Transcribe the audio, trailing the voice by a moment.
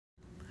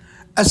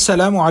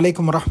Assalamu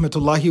alaikum wa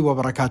rahmatullahi wa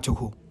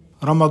barakatuhu.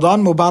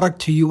 Ramadan Mubarak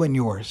to you and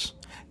yours.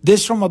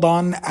 This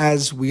Ramadan,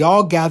 as we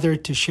all gather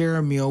to share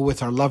a meal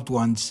with our loved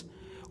ones,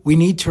 we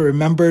need to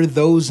remember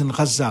those in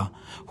Gaza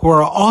who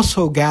are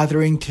also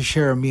gathering to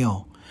share a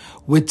meal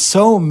with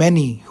so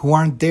many who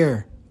aren't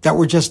there that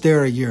were just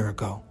there a year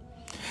ago.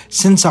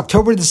 Since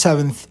October the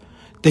 7th,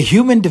 the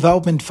Human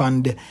Development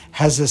Fund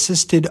has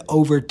assisted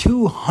over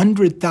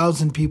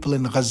 200,000 people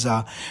in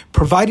Gaza,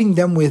 providing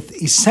them with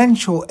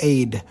essential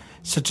aid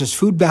such as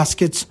food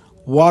baskets,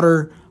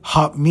 water,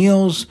 hot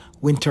meals,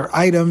 winter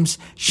items,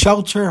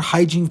 shelter,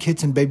 hygiene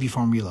kits, and baby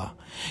formula.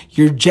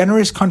 Your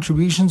generous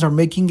contributions are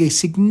making a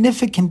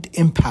significant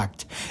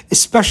impact,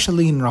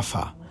 especially in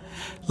Rafah.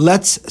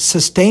 Let's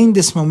sustain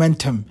this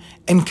momentum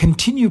and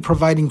continue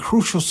providing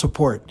crucial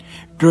support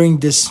during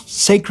this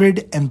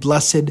sacred and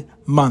blessed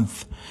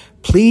month.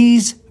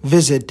 Please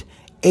visit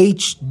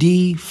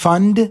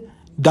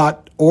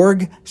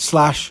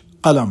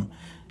hdfund.org/qalam.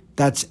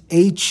 That's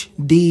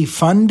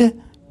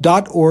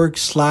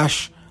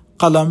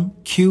hdfund.org/qalam,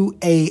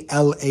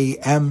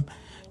 QALAM,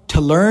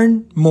 to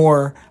learn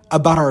more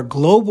about our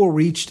global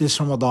reach this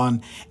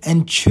Ramadan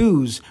and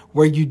choose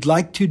where you'd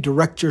like to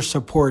direct your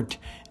support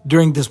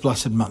during this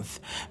blessed month.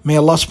 May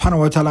Allah subhanahu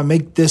wa ta'ala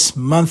make this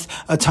month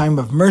a time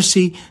of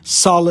mercy,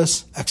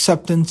 solace,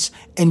 acceptance,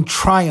 and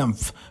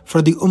triumph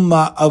for the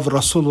ummah of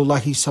Rasulullah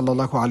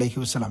sallallahu alayhi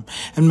wasallam.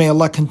 And may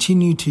Allah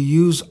continue to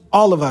use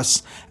all of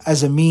us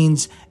as a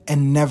means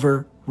and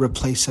never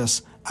replace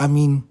us.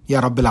 Ameen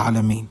Ya Rabbil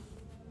Alameen.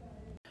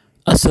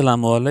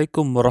 Assalamu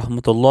alaikum wa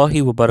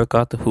rahmatullahi wa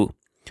barakatuhu.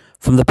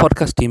 From the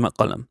podcast team at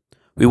Qalam,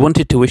 we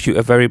wanted to wish you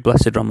a very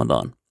blessed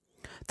Ramadan.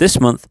 This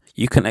month,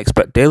 you can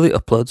expect daily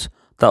uploads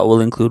that will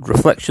include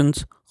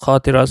reflections,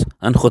 khatiras,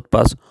 and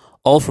khutbahs,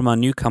 all from our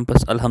new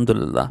campus,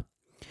 Alhamdulillah.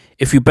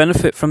 If you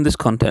benefit from this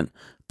content,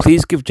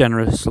 please give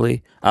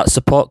generously at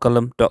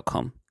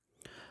supportqalam.com.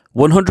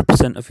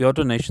 100% of your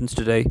donations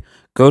today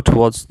go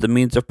towards the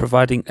means of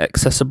providing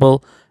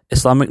accessible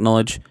Islamic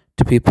knowledge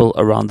to people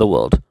around the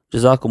world.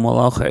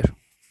 Jazakumullahu khair.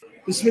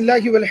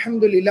 Bismillahi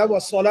walhamdulillah wa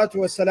salatu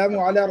wa salamu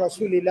ala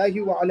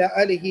rasulillahi wa ala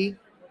alihi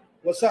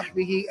wa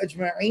sahbihi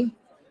ajma'in.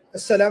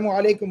 Assalamu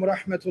alaikum wa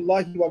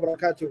rahmatullahi wa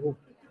barakatuhu.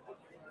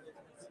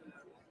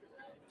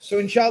 So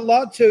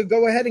inshallah, to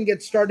go ahead and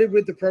get started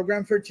with the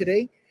program for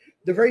today,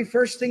 the very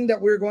first thing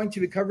that we're going to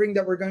be covering,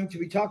 that we're going to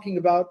be talking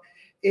about,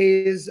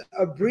 is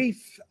a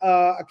brief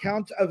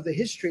account of the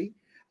history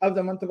of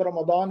the month of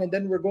Ramadan. And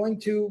then we're going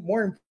to,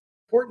 more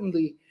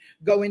importantly,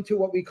 go into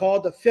what we call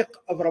the fiqh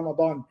of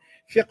Ramadan.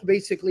 Fiqh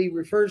basically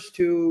refers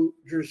to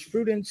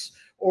jurisprudence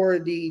or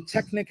the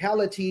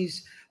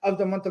technicalities of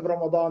the month of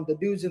Ramadan, the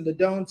do's and the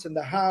don'ts and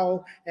the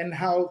how and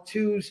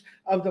how-tos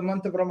of the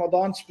month of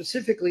Ramadan,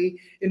 specifically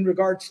in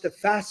regards to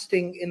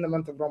fasting in the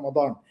month of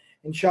Ramadan,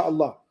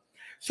 inshallah.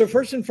 So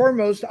first and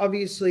foremost,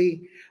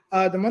 obviously,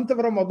 the month of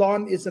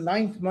Ramadan is the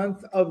 9th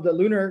month of the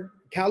lunar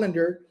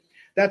calendar.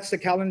 That's the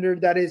calendar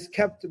that is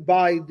kept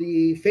by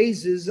the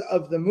phases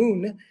of the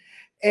moon.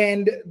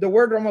 And the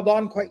word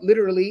Ramadan, quite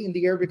literally in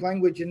the Arabic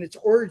language, in its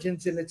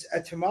origins, in its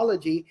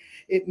etymology,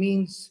 it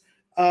means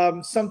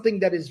something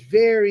that is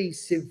very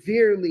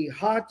severely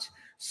hot,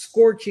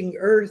 scorching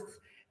earth,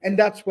 and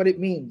that's what it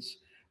means.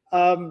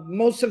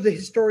 Most of the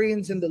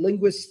historians and the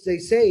linguists, they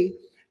say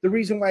the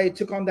reason why it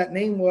took on that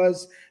name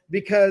was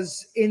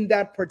because in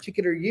that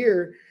particular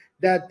year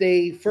that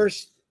they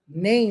first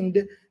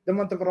named the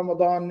month of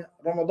Ramadan,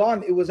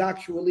 it was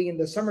actually in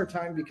the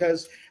summertime,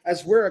 because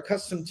as we're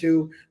accustomed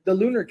to, the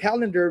lunar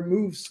calendar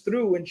moves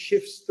through and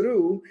shifts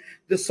through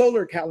the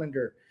solar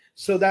calendar.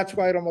 So that's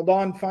why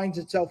Ramadan finds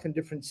itself in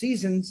different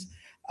seasons.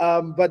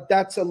 But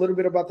that's a little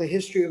bit about the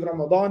history of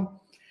Ramadan.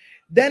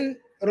 Then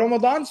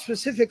Ramadan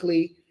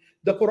specifically,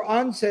 the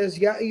Quran says,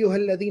 Ya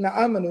ayyuhalladhina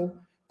amanu,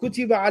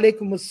 kutiba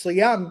alaykumus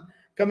siyam,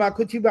 kama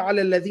kutiba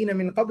ala alladhina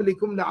min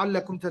qablikum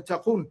la'allakum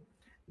tattaqun.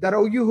 That,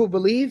 O you who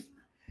believe,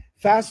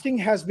 fasting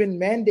has been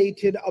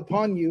mandated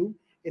upon you.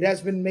 It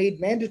has been made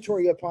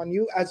mandatory upon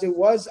you, as it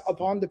was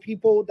upon the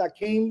people that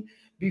came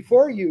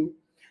before you,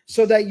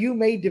 so that you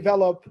may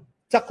develop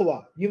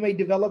taqwa. You may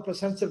develop a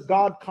sense of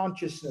God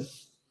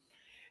consciousness.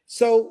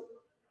 So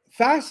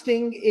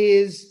fasting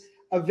is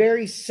a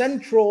very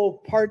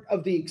central part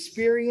of the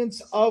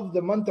experience of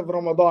the month of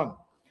Ramadan.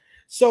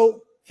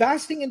 So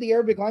fasting in the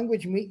Arabic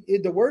language,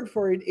 the word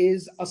for it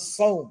is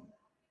as-sawm.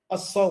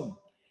 As-sawm.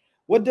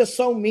 What does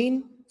sawm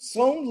mean?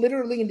 Sawm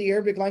literally in the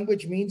Arabic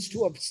language means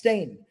to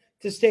abstain,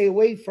 to stay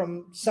away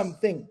from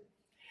something.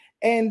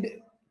 And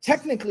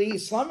technically,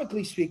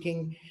 Islamically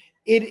speaking,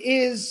 it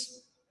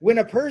is when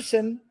a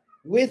person,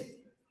 with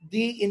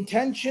the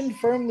intention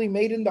firmly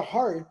made in the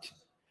heart,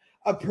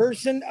 a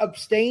person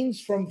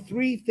abstains from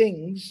three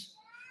things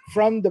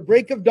from the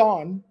break of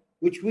dawn,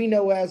 which we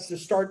know as the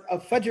start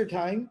of Fajr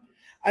time,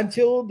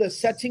 until the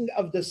setting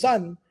of the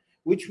sun,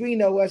 which we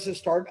know as the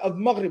start of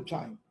Maghrib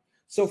time.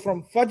 So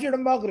from Fajr to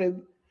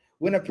Maghrib,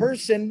 when a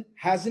person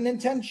has an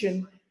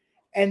intention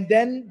and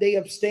then they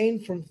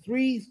abstain from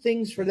three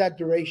things for that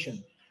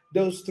duration.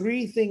 Those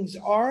three things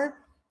are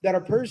that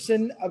a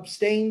person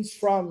abstains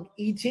from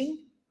eating,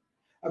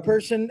 a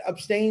person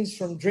abstains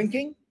from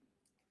drinking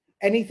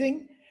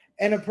anything,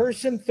 and a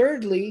person,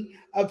 thirdly,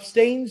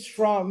 abstains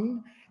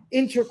from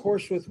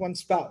intercourse with one's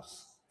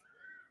spouse,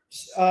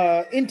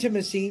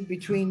 intimacy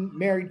between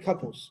married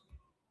couples.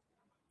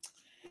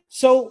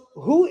 So,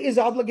 who is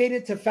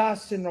obligated to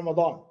fast in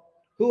Ramadan?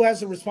 Who has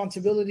the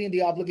responsibility and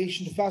the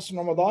obligation to fast in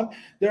Ramadan?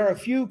 There are a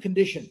few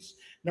conditions.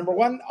 Number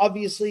one,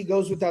 obviously,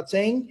 goes without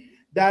saying,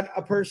 that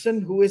a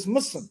person who is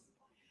Muslim.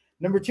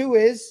 Number two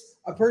is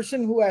a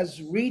person who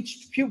has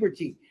reached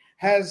puberty,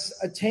 has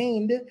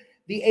attained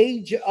the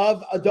age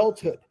of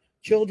adulthood.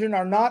 Children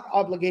are not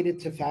obligated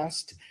to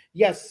fast.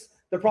 Yes,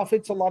 the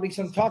Prophet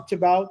ﷺ talked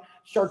about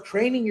start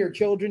training your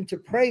children to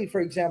pray,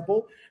 for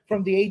example,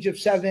 from the age of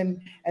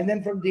 7, and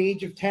then from the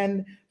age of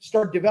 10,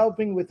 start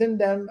developing within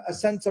them a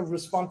sense of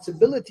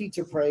responsibility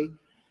to pray.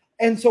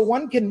 And so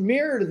one can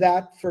mirror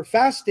that for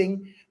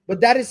fasting, but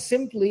that is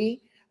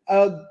simply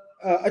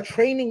a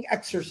training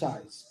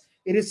exercise.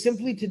 It is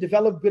simply to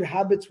develop good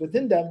habits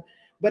within them,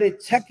 but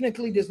it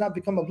technically does not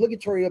become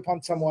obligatory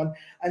upon someone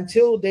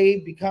until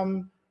they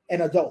become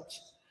an adult.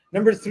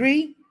 Number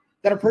three,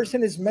 that a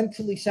person is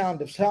mentally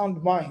sound, of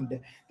sound mind,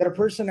 that a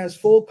person has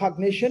full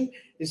cognition,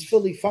 is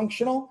fully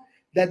functional,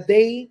 that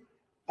they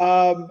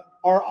are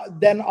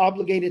then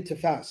obligated to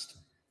fast.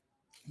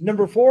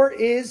 Number four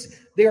is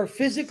they are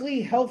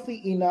physically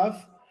healthy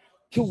enough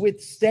to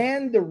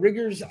withstand the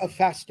rigors of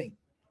fasting.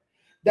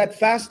 That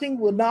fasting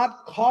will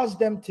not cause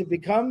them to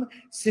become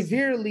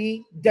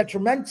severely,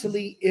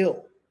 detrimentally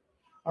ill.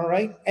 All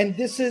right. And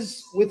this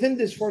is within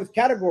this fourth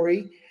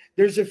category.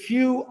 There's a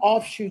few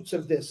offshoots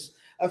of this,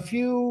 a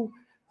few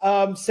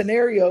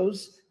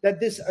scenarios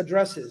that this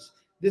addresses.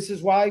 This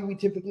is why we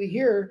typically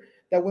hear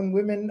that when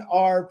women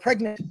are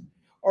pregnant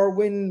or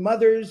when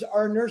mothers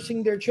are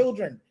nursing their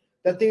children,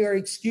 that they are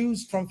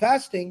excused from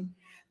fasting.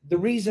 The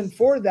reason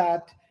for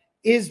that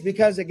is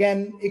because,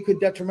 again, it could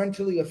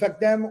detrimentally affect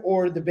them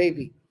or the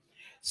baby.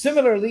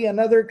 Similarly,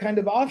 another kind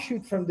of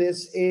offshoot from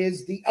this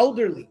is the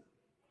elderly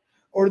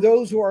or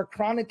those who are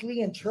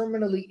chronically and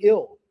terminally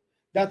ill.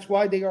 That's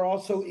why they are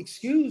also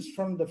excused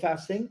from the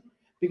fasting,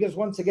 because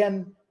once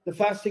again, the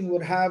fasting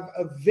would have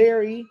a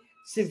very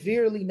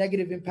severely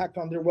negative impact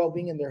on their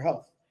well-being and their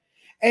health.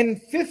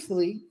 And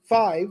fifthly,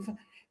 5,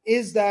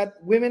 is that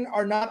women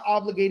are not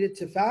obligated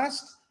to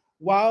fast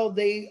while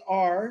they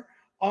are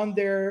on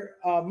their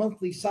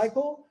monthly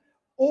cycle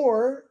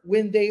or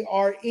when they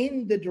are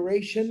in the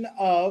duration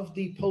of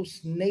the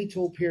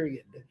postnatal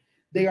period.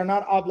 They are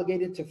not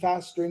obligated to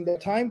fast during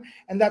that time,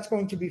 and that's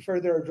going to be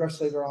further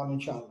addressed later on,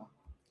 inshallah.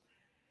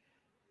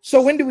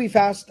 So when do we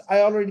fast? I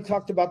already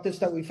talked about this,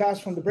 that we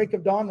fast from the break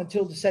of dawn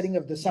until the setting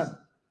of the sun.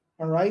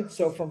 All right,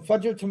 so from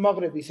Fajr to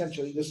Maghrib,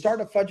 essentially, the start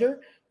of Fajr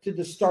to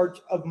the start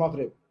of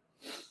Maghrib.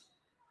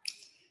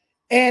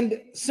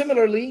 And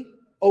similarly,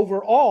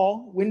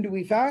 overall, when do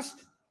we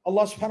fast?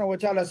 Allah subhanahu wa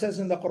ta'ala says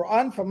in the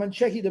Quran, فَمَنْ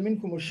شَهِدَ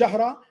مِنْكُمُ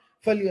الشَّهْرَ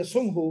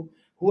فَلْيَصُمْهُ.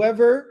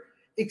 Whoever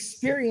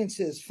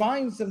experiences,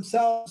 finds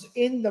themselves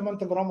in the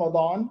month of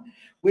Ramadan,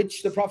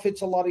 which the Prophet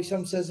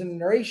ﷺ says in the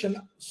narration,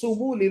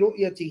 صُومُوا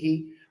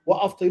لِرُؤْيَتِهِ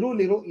وَأَفْطِرُوا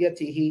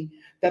لِرُؤْيَتِهِ,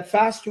 that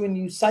fast when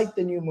you sight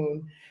the new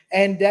moon,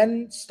 and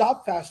then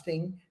stop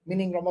fasting,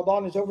 meaning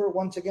Ramadan is over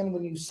once again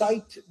when you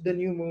sight the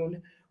new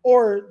moon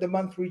or the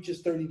month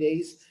reaches 30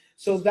 days.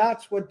 So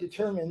that's what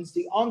determines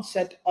the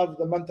onset of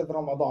the month of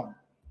Ramadan.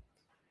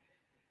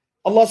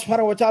 Allah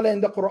subhanahu wa ta'ala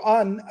in the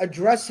Quran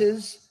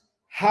addresses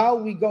how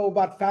we go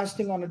about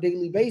fasting on a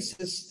daily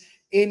basis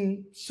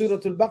in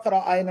Surah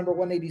Al-Baqarah, ayah number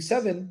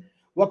 187.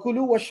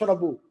 وَكُلُوا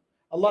وَاشْرَبُوا.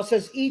 Allah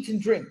says, eat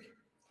and drink.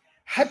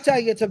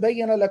 حَتَّى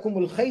يَتَبَيَّنَ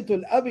لَكُمُ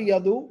الْخَيْطُ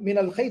الْأَبْيَضُ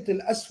مِنَ الْخَيْطِ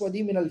الْأَسْوَدِ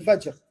مِنَ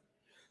الْفَجْرِ.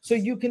 So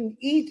you can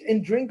eat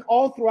and drink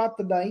all throughout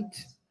the night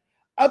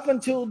up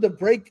until the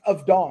break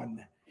of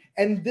dawn.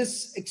 And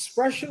this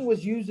expression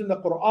was used in the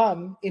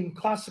Quran in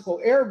classical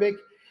Arabic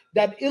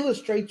that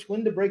illustrates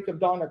when the break of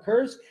dawn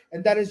occurs,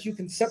 and that is you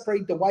can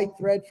separate the white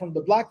thread from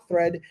the black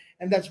thread,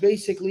 and that's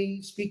basically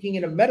speaking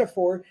in a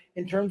metaphor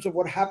in terms of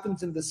what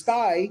happens in the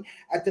sky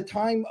at the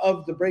time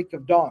of the break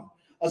of dawn.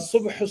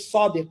 As-subh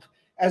as-sadiq,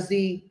 as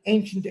the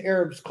ancient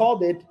Arabs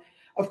called it.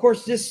 Of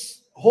course,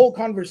 this whole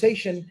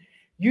conversation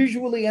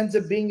usually ends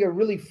up being a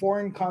really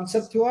foreign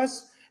concept to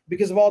us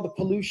because of all the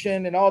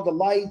pollution and all the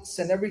lights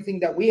and everything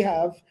that we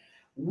have.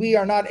 We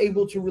are not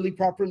able to really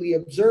properly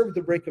observe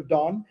the break of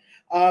dawn.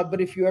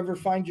 But if you ever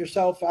find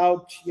yourself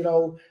out,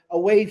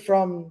 away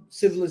from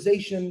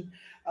civilization,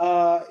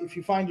 if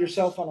you find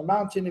yourself on a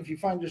mountain, if you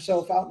find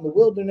yourself out in the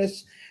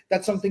wilderness,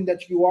 that's something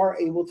that you are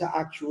able to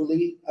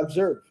actually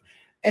observe.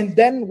 And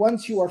then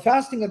once you are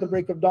fasting at the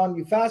break of dawn,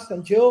 you fast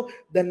until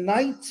the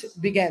night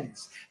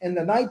begins. And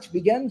the night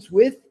begins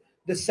with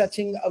the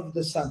setting of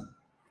the sun.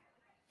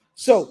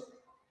 So,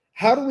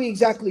 how do we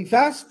exactly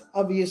fast?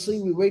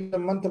 Obviously, we wait the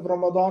month of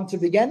Ramadan to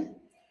begin.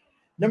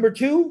 Number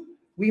 2,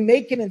 we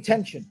make an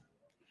intention.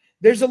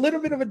 There's a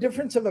little bit of a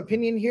difference of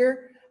opinion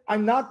here.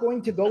 I'm not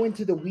going to go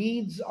into the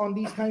weeds on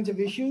these kinds of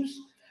issues.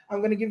 I'm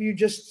going to give you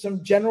just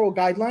some general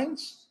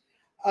guidelines.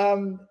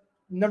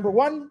 Number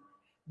 1,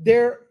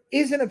 There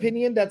is an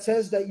opinion that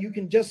says that you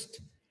can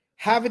just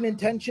have an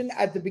intention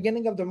at the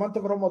beginning of the month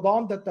of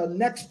Ramadan that the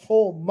next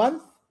whole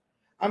month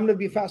I'm going to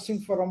be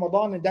fasting for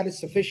Ramadan, and that is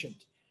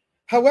sufficient.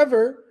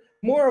 However,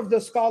 more of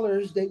the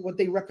scholars, what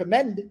they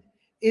recommend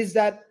is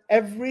that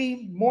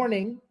every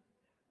morning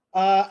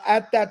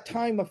at that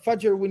time of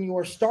Fajr, when you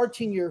are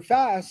starting your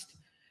fast,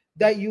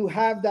 that you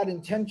have that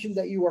intention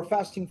that you are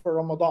fasting for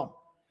Ramadan.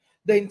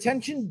 The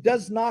intention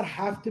does not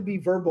have to be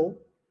verbal,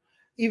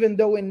 even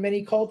though in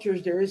many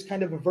cultures there is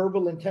kind of a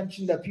verbal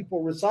intention that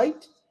people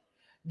recite.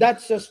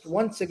 That's just,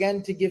 once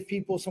again, to give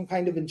people some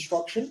kind of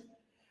instruction.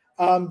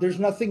 There's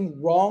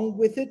nothing wrong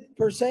with it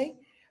per se,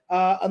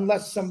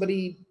 unless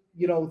somebody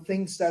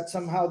thinks that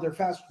somehow their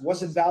fast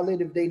wasn't valid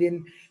if they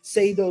didn't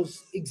say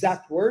those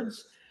exact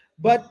words.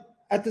 But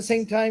at the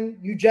same time,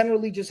 you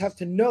generally just have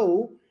to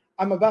know,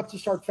 I'm about to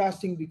start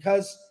fasting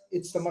because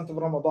it's the month of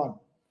Ramadan.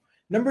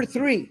 Number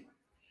 3,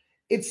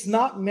 it's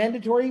not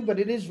mandatory, but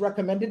it is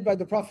recommended by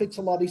the Prophet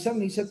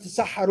ﷺ. He said,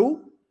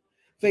 "Tasaharu,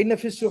 fa inna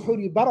fi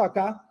suhuri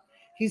baraka."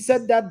 He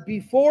said that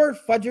before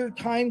Fajr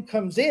time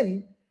comes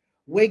in,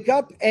 wake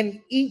up and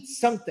eat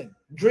something,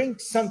 drink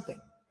something.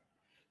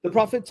 The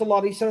Prophet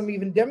ﷺ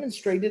even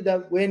demonstrated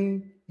that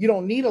when you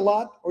don't need a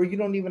lot or you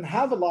don't even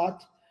have a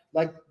lot,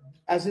 like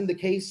as in the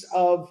case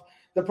of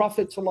the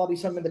Prophet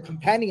ﷺ and the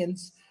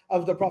companions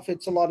of the Prophet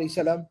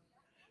ﷺ,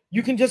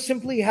 you can just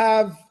simply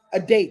have a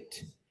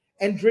date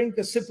and drink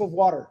a sip of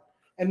water.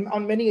 And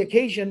on many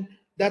occasions,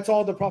 that's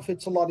all the Prophet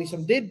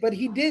ﷺ did. But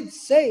he did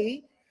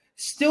say,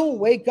 still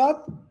wake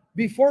up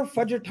before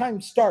Fajr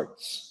time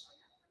starts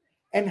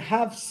and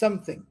have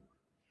something,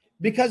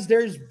 because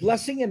there's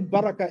blessing and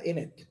barakah in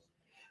it.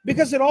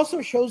 Because it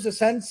also shows a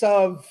sense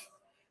of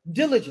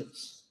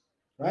diligence,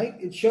 right?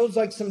 It shows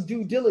like some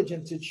due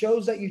diligence. It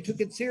shows that you took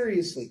it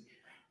seriously,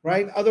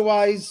 right?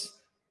 Otherwise,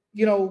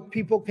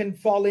 people can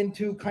fall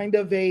into kind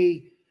of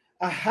a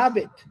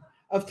habit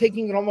of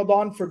taking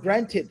Ramadan for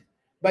granted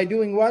by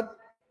doing what?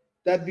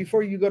 That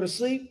before you go to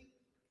sleep,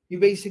 you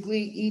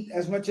basically eat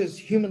as much as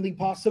humanly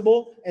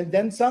possible and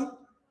then some.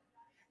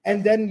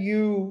 And then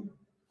you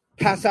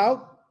pass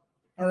out,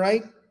 all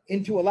right,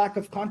 into a lack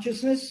of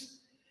consciousness.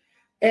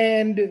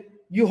 And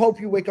you hope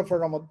you wake up for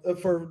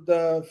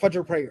the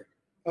Fajr prayer,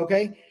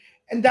 okay?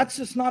 And that's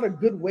just not a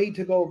good way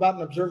to go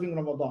about observing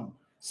Ramadan.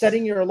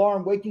 Setting your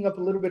alarm, waking up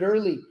a little bit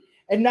early.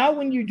 And now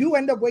when you do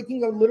end up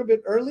waking up a little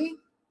bit early,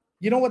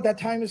 you know what that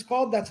time is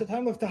called? That's a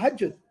time of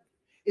tahajjud.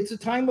 It's a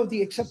time of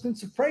the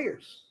acceptance of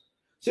prayers.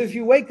 So if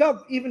you wake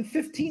up even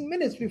 15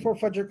 minutes before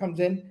Fajr comes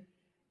in,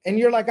 and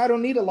you're like, I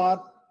don't need a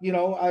lot,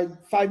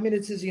 5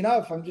 minutes is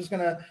enough. I'm just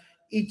going to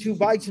eat 2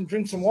 bites and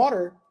drink some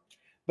water.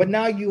 But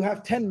now you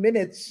have 10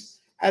 minutes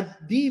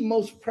at the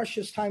most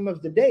precious time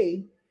of the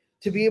day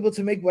to be able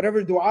to make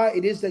whatever dua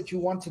it is that you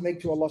want to make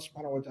to Allah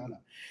subhanahu wa ta'ala.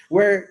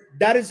 Where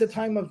that is the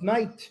time of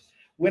night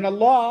when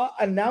Allah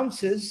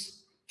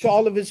announces to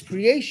all of His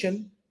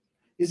creation,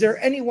 is there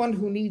anyone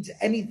who needs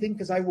anything?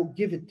 Because I will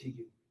give it to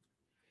you.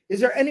 Is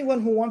there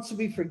anyone who wants to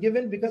be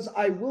forgiven? Because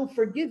I will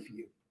forgive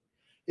you.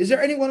 Is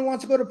there anyone who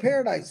wants to go to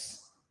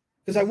paradise?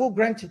 Because I will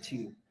grant it to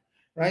you.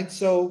 Right?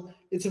 So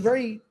it's a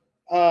very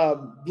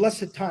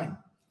blessed time,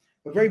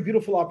 a very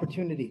beautiful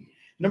opportunity.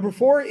 Number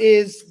 4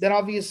 is that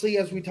obviously,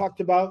 as we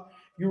talked about,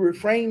 you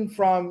refrain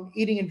from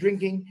eating and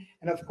drinking,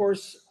 and of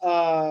course,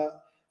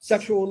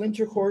 sexual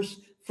intercourse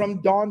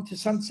from dawn to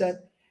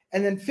sunset.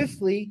 And then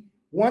 5thly,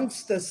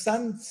 once the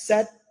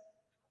sunset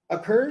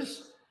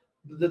occurs,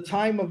 the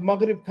time of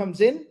Maghrib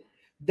comes in,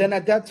 then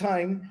at that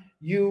time,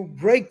 you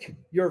break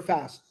your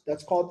fast.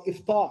 That's called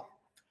iftar.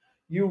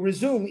 You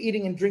resume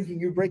eating and drinking,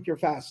 you break your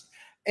fast.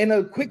 And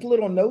a quick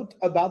little note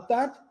about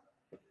that,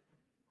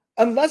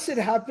 unless it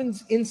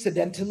happens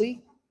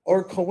incidentally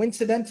or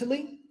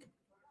coincidentally,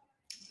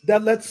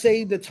 that let's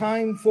say the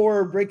time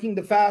for breaking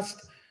the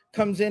fast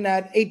comes in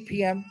at 8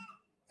 p.m.,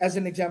 as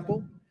an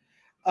example,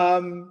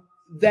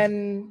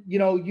 then,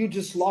 you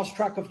just lost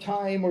track of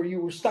time, or you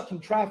were stuck in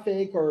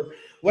traffic, or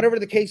whatever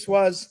the case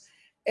was,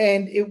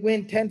 and it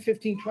went 10,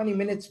 15, 20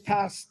 minutes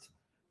past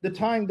the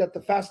time that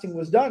the fasting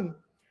was done.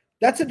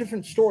 That's a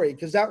different story,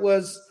 because that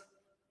was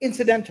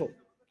incidental.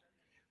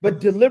 But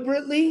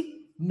deliberately,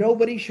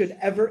 nobody should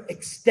ever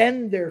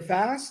extend their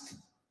fast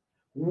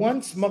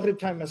once Maghrib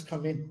time has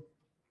come in.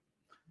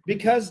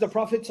 Because the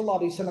Prophet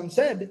ﷺ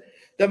said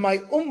that my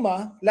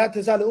ummah, la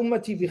tazal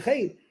ummati bi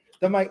khair,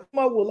 that my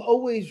ummah will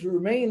always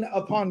remain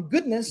upon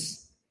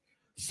goodness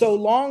so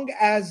long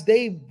as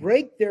they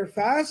break their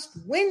fast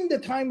when the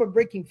time of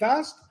breaking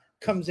fast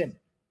comes in.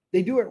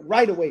 They do it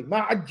right away.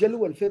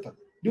 Ma'ajjalu al-fitr.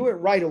 Do it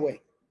right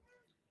away.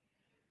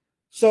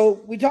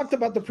 So we talked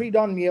about the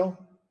pre-dawn meal,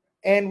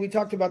 and we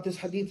talked about this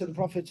hadith of the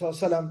Prophet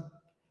ﷺ.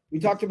 We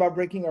talked about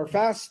breaking our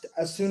fast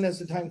as soon as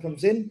the time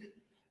comes in.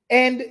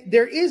 And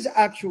there is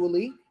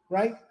actually,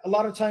 right, a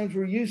lot of times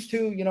we're used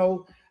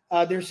to,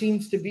 there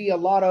seems to be a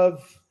lot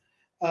of,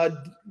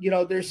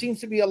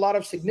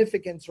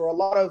 significance or a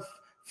lot of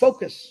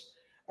focus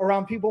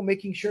around people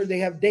making sure they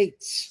have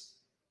dates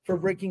for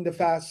breaking the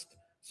fast.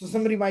 So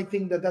somebody might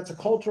think that that's a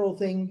cultural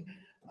thing,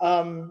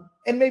 and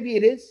maybe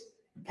it is.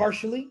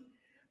 partially,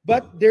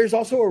 but there's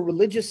also a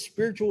religious,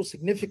 spiritual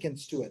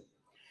significance to it.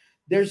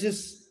 There's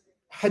this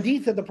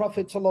hadith of the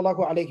Prophet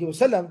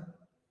ﷺ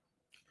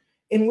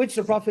in which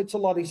the Prophet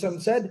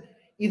ﷺ said,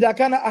 إِذَا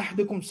كَانَ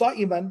أَحْدُكُمْ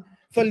صَائِمًا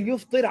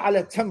فَلْيُفْطِرْ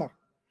عَلَى التَّمْرِ.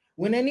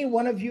 When any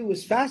one of you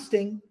is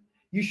fasting,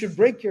 you should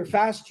break your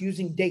fast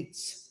using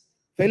dates.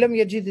 فَلَمْ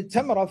يَجِدِ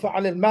التَّمْرَ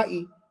فَعَلَى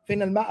الْمَاءِ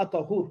فَإِنَّ الْمَاءَ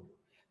طَهُورٌ.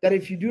 That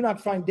if you do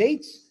not find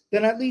dates,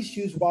 then at least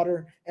use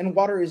water, and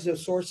water is a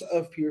source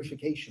of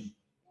purification.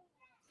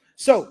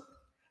 So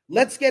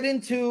let's get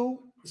into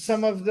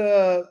some of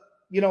the,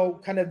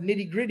 kind of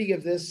nitty-gritty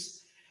of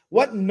this.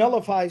 What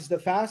nullifies the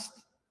fast?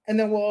 And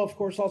then we'll, of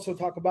course, also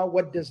talk about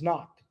what does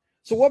not.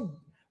 So what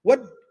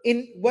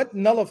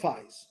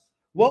nullifies?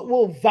 What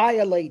will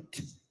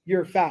violate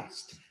your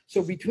fast?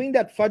 So between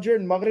that Fajr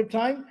and Maghrib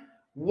time,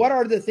 what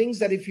are the things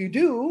that if you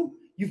do,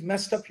 you've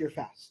messed up your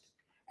fast?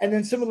 And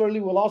then similarly,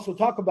 we'll also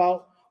talk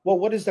about,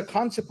 what is the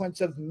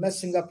consequence of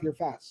messing up your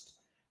fast?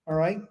 All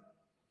right.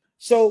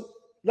 So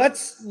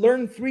let's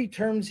learn 3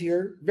 terms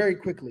here very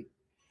quickly.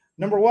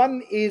 Number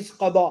 1 is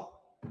qada.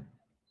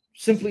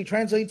 Simply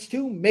translates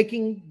to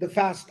making the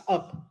fast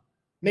up,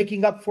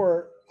 making up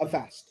for a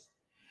fast.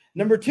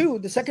 Number 2,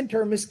 the second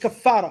term is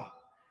kafara.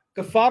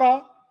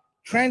 Kafara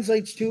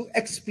translates to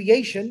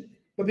expiation,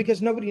 but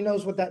because nobody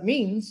knows what that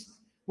means,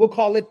 we'll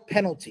call it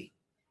penalty.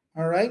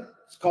 All right?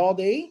 It's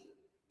called a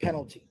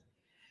penalty.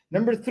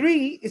 Number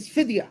 3 is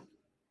fidya.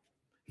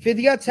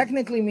 Fidya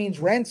technically means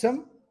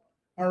ransom.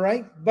 All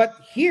right? But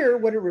here,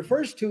 what it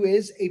refers to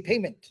is a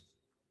payment,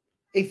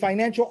 a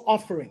financial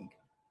offering.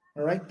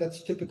 All right?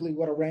 That's typically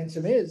what a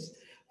ransom is.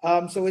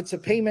 So it's a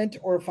payment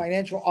or a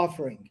financial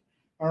offering.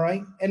 All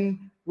right?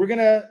 And we're going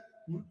to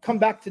come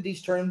back to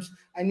these terms.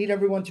 I need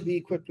everyone to be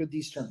equipped with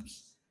these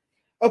terms.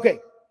 Okay.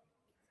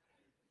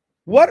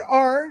 There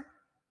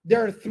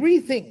are 3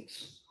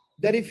 things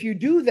that if you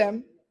do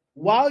them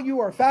while you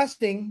are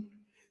fasting,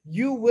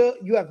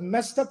 you have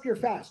messed up your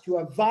fast. You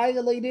have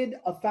violated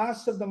a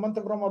fast of the month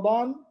of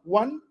Ramadan,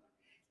 1.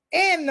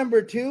 And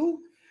number 2,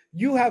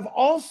 you have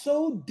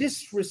also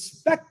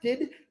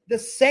disrespected the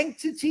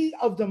sanctity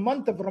of the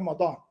month of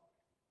Ramadan.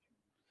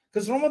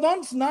 Because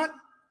Ramadan's not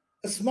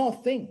a small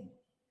thing,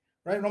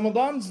 right?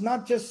 Ramadan's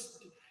not just,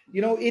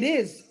 it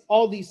is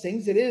all these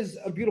things. It is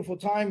a beautiful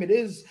time. It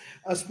is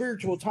a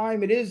spiritual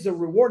time. It is a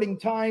rewarding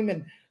time,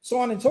 and so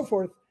on and so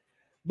forth.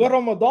 But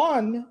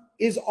Ramadan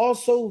is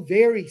also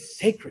very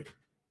sacred,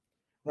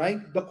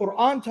 right? The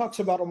Quran talks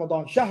about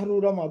Ramadan,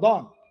 Shahru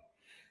Ramadan.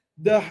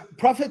 The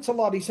Prophet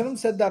ﷺ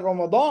said that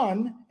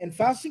Ramadan and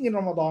fasting in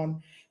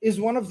Ramadan is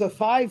one of the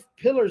 5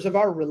 pillars of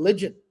our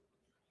religion.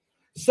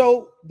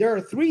 So there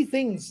are 3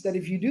 things that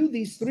if you do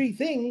these 3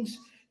 things,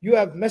 you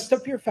have messed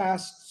up your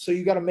fast. So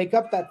you got to make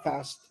up that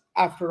fast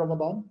after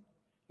Ramadan.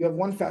 You have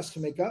 1 fast to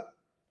make up.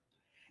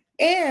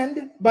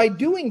 And by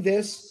doing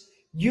this,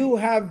 you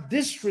have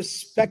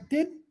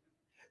disrespected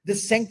the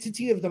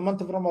sanctity of the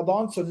month of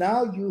Ramadan. So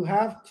now you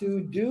have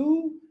to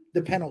do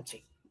the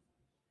penalty.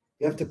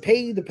 You have to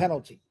pay the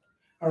penalty.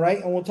 All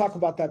right. And we'll talk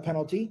about that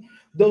penalty.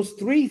 Those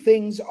 3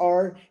 things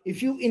are,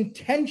 if you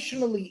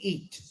intentionally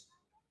eat,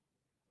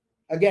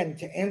 again,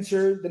 to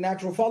answer the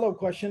natural follow-up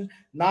question,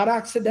 not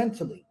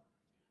accidentally,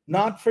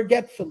 not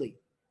forgetfully.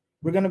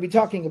 We're going to be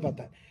talking about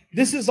that.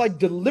 This is like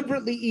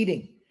deliberately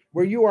eating,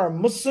 where you are a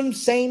Muslim,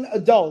 sane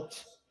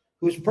adult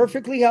who is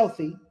perfectly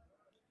healthy,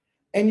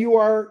 and you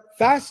are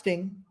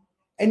fasting,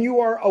 and you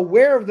are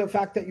aware of the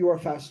fact that you are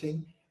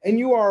fasting, and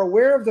you are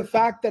aware of the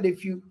fact that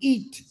if you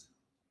eat,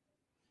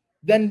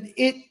 then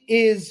it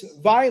is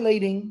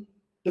violating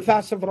the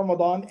fast of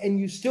Ramadan, and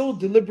you still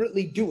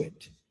deliberately do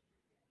it.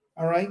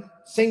 All right?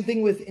 Same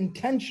thing with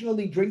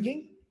intentionally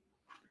drinking.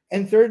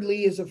 And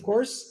thirdly is, of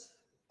course,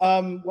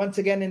 once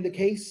again, in the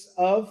case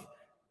of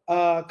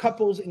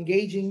couples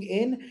engaging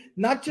in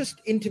not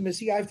just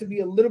intimacy. I have to be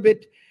a little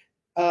bit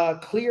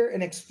clear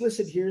and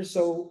explicit here.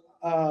 So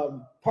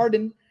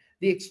pardon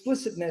the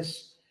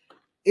explicitness.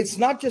 It's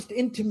not just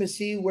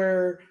intimacy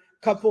where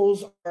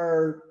couples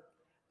are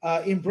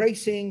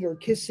embracing or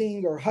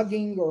kissing or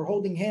hugging or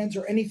holding hands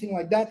or anything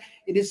like that.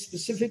 It is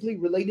specifically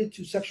related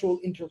to sexual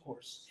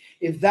intercourse.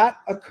 If that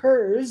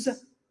occurs,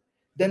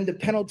 then the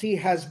penalty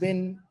has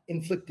been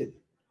inflicted.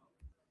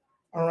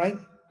 All right?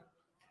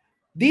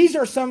 These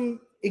are some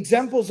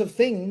examples of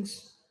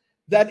things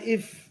that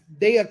if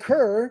they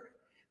occur,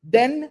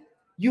 then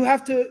you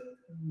have to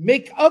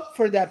make up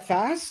for that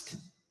fast,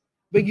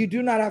 but you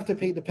do not have to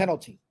pay the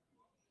penalty.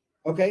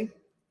 Okay?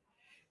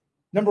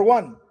 Number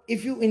 1,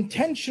 if you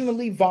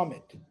intentionally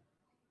vomit,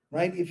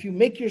 right? If you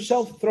make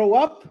yourself throw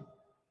up,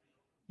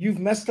 you've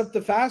messed up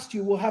the fast.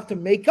 You will have to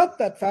make up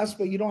that fast,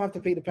 but you don't have to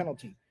pay the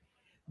penalty.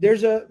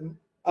 There's a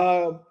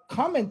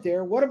comment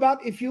there. What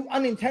about if you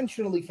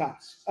unintentionally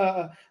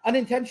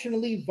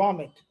unintentionally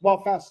vomit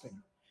while fasting?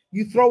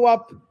 You throw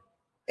up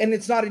and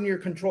it's not in your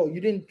control. You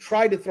didn't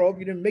try to throw up.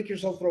 You didn't make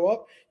yourself throw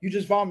up. You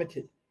just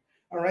vomited.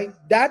 All right.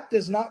 That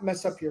does not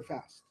mess up your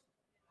fast.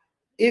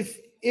 If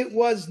it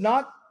was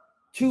not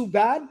too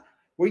bad,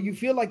 where you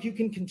feel like you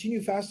can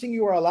continue fasting,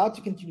 you are allowed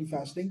to continue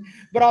fasting.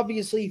 But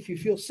obviously, if you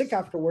feel sick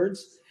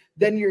afterwards,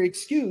 then you're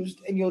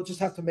excused and you'll just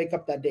have to make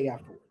up that day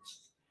afterwards.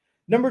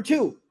 Number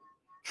 2,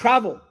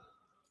 travel.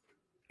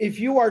 If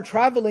you are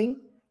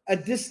traveling a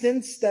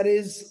distance that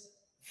is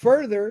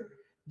further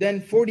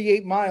than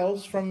 48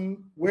 miles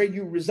from where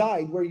you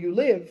reside, where you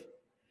live,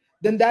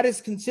 then that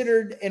is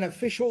considered an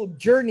official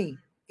journey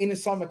in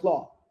Islamic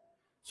law.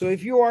 So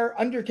if you are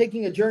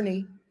undertaking a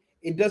journey,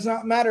 it does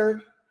not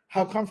matter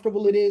how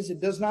comfortable it is. It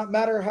does not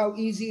matter how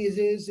easy it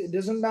is. It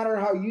doesn't matter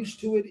how used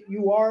to it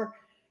you are.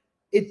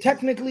 It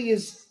technically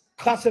is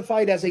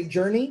classified as a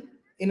journey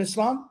in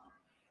Islam.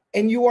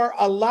 And you are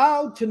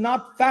allowed to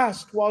not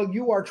fast while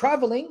you are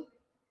traveling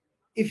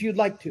if you'd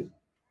like to.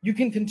 You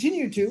can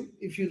continue to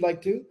if you'd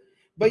like to,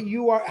 but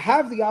you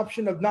have the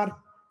option of not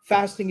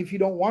fasting if you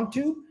don't want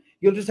to.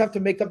 You'll just have to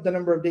make up the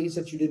number of days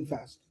that you didn't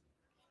fast.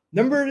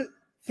 Number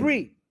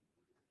 3,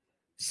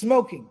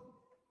 smoking.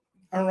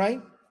 All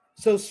right.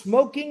 So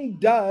smoking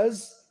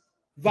does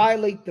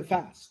violate the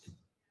fast.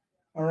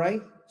 All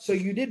right. So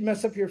you did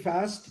mess up your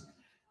fast.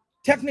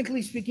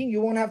 Technically speaking,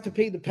 you won't have to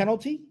pay the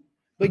penalty,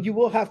 but you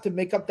will have to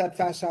make up that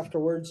fast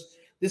afterwards.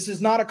 This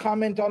is not a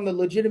comment on the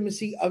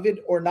legitimacy of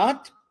it or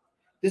not.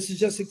 This is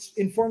just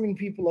informing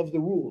people of the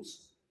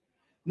rules.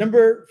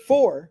 Number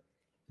 4,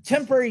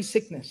 temporary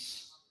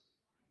sickness.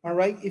 All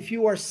right. If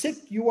you are sick,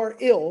 you are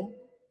ill,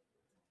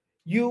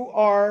 you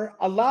are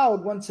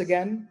allowed once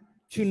again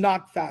to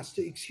not fast,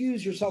 to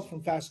excuse yourself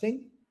from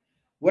fasting.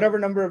 Whatever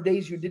number of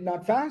days you did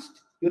not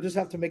fast, you'll just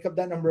have to make up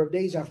that number of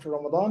days after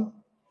Ramadan.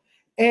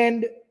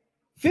 And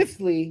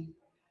 5thly,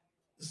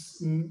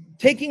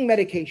 taking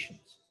medications,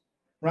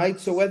 right?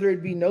 So whether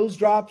it be nose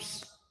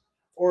drops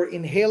or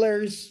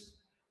inhalers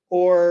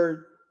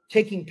or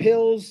taking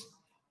pills,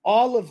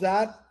 all of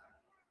that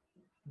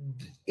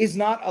is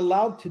not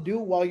allowed to do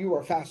while you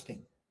are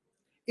fasting.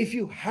 If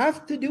you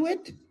have to do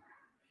it,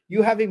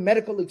 you have a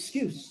medical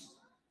excuse.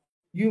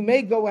 You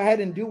may go ahead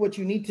and do what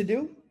you need to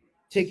do.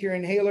 Take your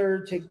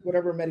inhaler, take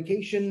whatever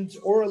medications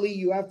orally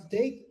you have to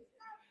take,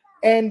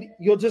 and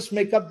you'll just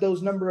make up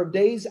those number of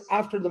days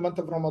after the month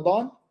of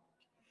Ramadan.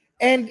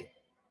 And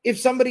if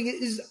somebody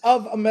is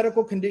of a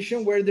medical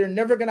condition where they're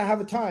never going to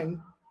have a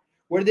time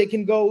where they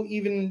can go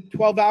even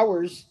 12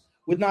 hours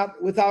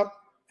without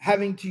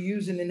having to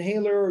use an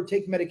inhaler or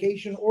take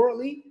medication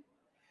orally,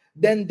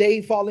 then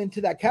they fall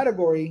into that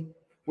category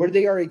where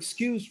they are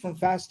excused from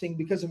fasting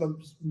because of a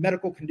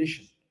medical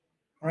condition.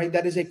 All right,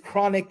 that is a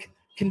chronic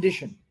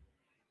condition.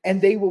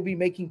 And they will be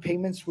making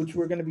payments, which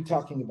we're going to be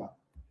talking about.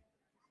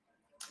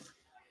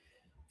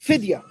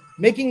 Fidya,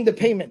 making the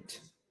payment.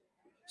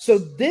 So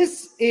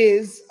this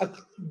is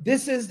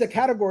the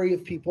category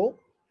of people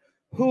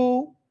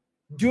who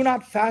do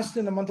not fast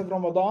in the month of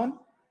Ramadan.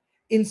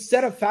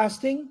 Instead of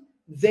fasting,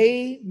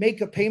 they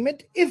make a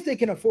payment if they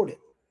can afford it.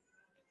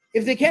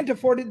 If they can't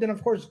afford it, then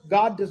of course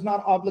God does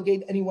not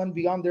obligate anyone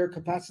beyond their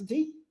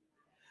capacity.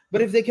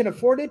 But if they can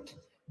afford it,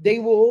 they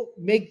will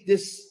make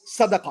this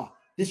sadaqah,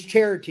 this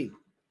charity,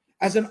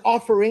 as an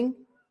offering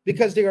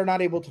because they are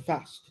not able to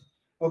fast.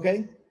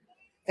 Okay?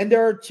 And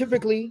there are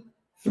typically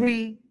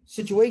 3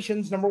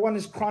 situations. Number 1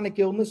 is chronic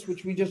illness,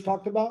 which we just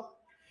talked about.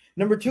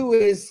 Number 2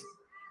 is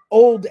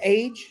old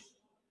age,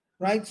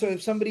 right? So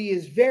if somebody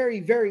is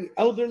very, very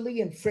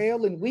elderly and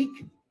frail and weak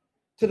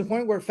to the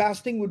point where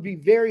fasting would be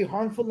very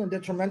harmful and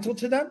detrimental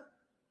to them,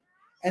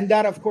 and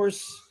that, of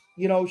course,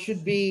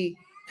 should be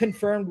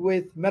confirmed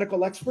with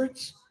medical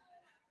experts,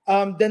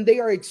 then they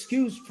are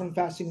excused from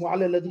fasting. Then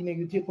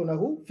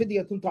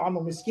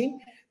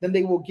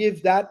they will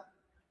give that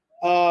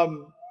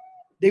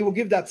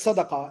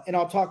sadaqah, and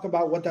I'll talk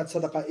about what that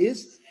sadaqah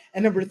is.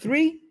 And number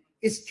 3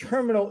 is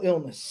terminal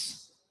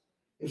illness.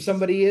 If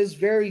somebody is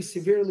very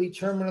severely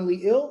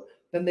terminally ill,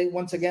 then they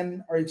once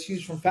again are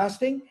excused from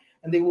fasting,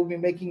 and they will be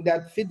making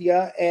that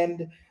fidya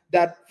and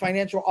that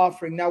financial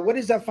offering. Now, what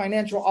is that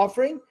financial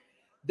offering?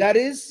 That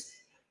is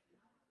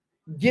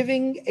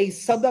giving a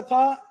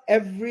sadaqah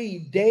every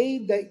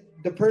day that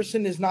the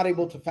person is not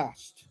able to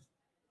fast.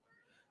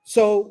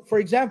 So, for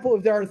example,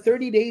 if there are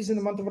 30 days in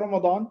the month of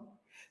Ramadan,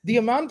 the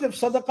amount of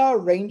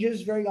sadaqah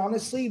ranges very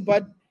honestly,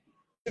 but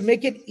to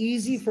make it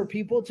easy for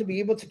people to be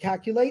able to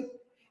calculate,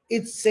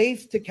 it's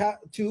safe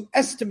to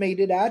estimate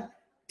it at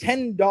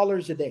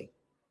 $10 a day.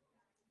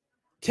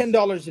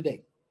 $10 a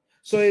day.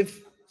 So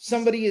if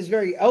somebody is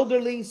very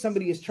elderly,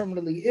 somebody is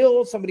terminally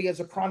ill, somebody has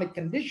a chronic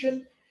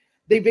condition,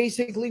 they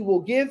basically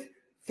will give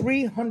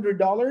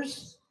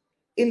 $300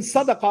 in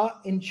sadaqah,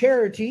 in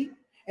charity,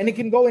 and it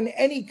can go in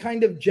any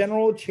kind of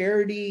general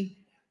charity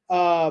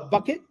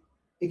bucket.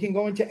 It can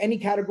go into any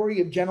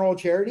category of general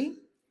charity,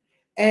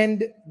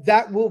 and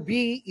that will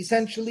be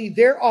essentially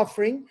their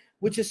offering,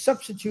 which is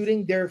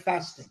substituting their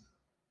fasting.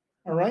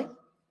 All right?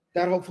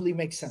 That hopefully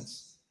makes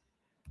sense.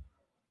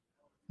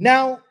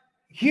 Now,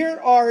 here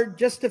are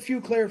just a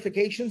few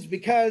clarifications,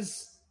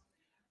 because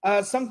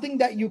something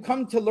that you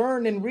come to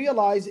learn and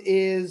realize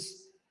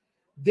is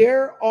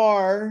there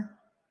are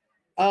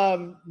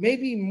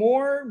maybe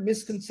more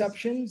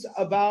misconceptions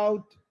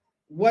about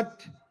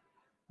what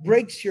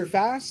breaks your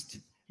fast,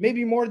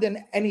 maybe more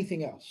than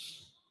anything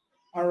else.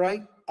 All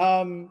right.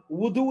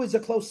 Wudu is a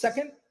close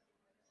second.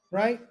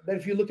 right? That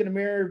if you look in the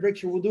mirror, it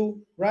breaks your wudu,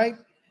 right?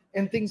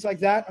 And things like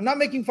that. I'm not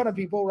making fun of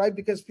people, right?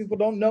 Because people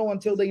don't know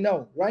until they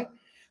know, right?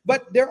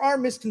 But there are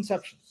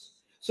misconceptions.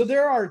 So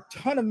there are a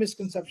ton of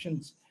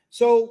misconceptions.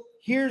 So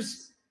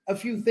here's a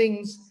few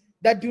things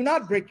that do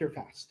not break your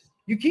fast.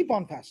 You keep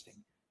on fasting.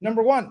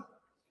 Number one,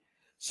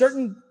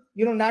 certain,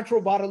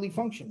 natural bodily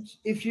functions.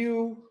 If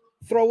you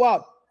throw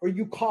up or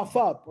you cough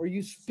up or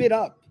you spit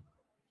up,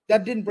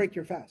 that didn't break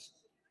your fast.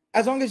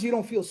 As long as you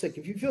don't feel sick.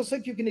 If you feel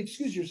sick, you can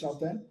excuse yourself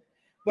then.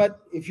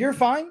 But if you're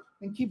fine,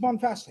 then keep on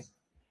fasting.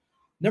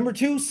 Number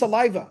two,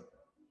 saliva.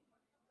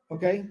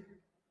 Okay?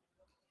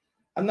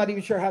 I'm not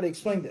even sure how to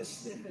explain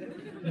this.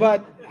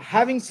 But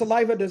having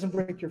saliva doesn't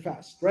break your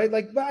fast, right?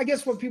 Like, I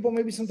guess what people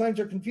maybe sometimes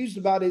are confused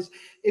about is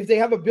if they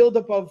have a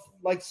buildup of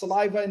like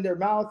saliva in their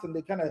mouth and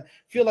they kind of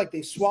feel like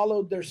they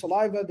swallowed their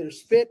saliva, their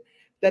spit,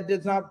 that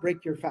does not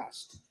break your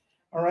fast.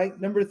 All right?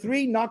 Number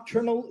three,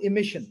 nocturnal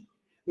emission,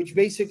 which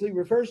basically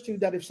refers to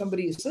that if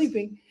somebody is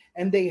sleeping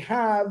and they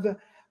have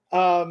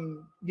a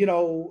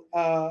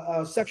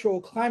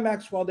sexual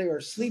climax while they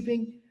are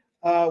sleeping,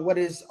 what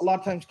is a lot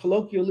of times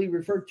colloquially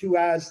referred to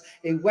as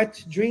a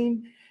wet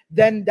dream,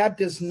 then that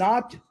does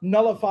not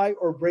nullify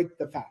or break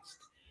the fast.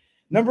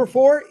 Number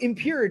four,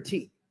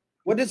 impurity.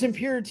 What does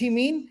impurity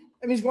mean?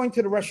 It means going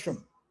to the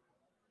restroom.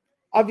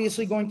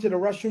 Obviously, going to the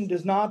restroom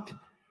does not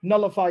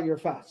nullify your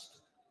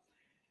fast.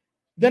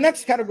 The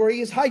next category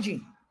is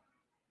hygiene.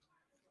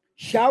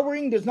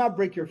 Showering does not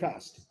break your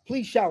fast.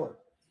 Please shower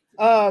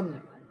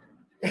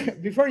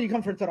before you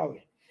come for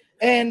Tarawih.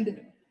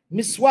 And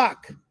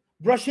miswak,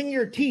 brushing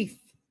your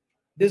teeth,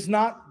 does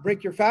not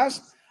break your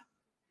fast.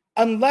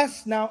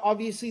 Unless now,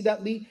 obviously,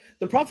 the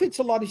Prophet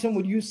ﷺ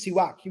would use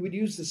siwak. He would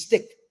use the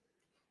stick,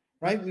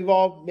 right? We've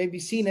all maybe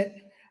seen it.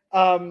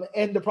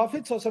 And the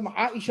Prophet ﷺ,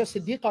 Aisha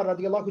Siddiqa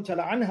radiallahu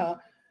ta'ala anha,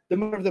 the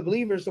mother of the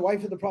believers, the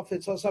wife of the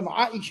Prophet ﷺ,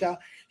 Aisha,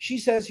 she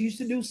says he used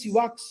to do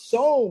siwak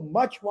so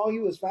much while he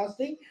was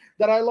fasting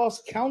that I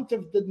lost count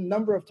of the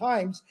number of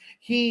times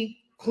he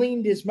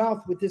cleaned his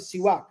mouth with this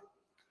siwak.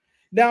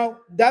 Now,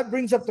 that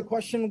brings up the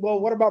question, well,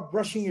 what about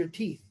brushing your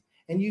teeth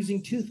and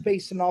using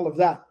toothpaste and all of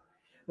that,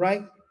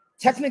 right?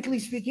 Technically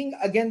speaking,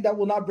 again, that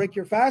will not break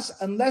your fast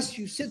unless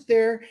you sit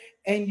there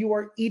and you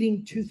are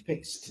eating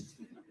toothpaste.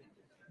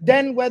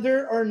 Then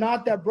whether or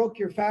not that broke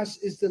your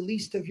fast is the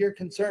least of your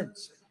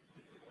concerns.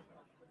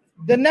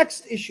 The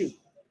next issue,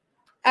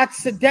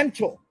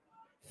 accidental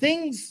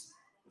things,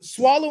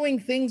 swallowing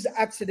things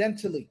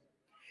accidentally.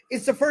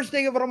 It's the first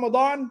day of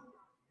Ramadan.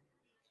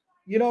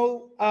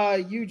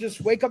 You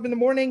just wake up in the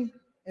morning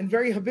and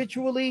very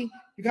habitually,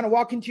 you kind of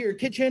walk into your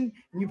kitchen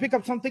and you pick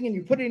up something and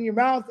you put it in your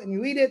mouth and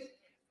you eat it.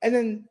 And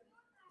then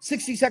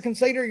 60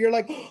 seconds later, you're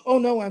like, oh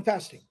no, I'm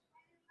fasting.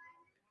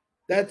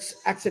 That's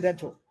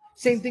accidental.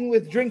 Same thing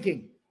with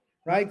drinking,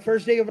 right?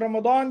 First day of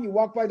Ramadan, you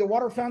walk by the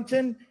water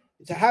fountain.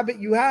 It's a habit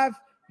you have.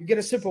 You get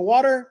a sip of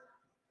water.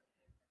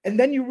 And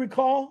then you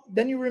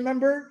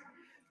remember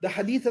the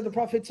hadith of the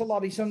Prophet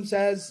ﷺ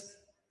says,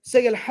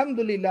 say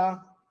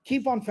Alhamdulillah,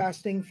 keep on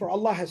fasting for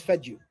Allah has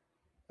fed you.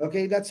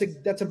 Okay, that's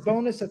a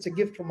bonus. That's a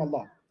gift from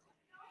Allah.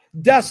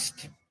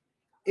 Dust.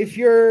 If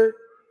you're,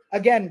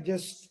 again,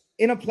 just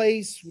in a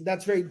place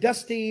that's very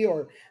dusty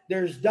or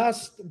there's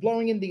dust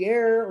blowing in the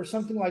air or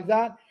something like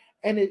that,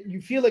 and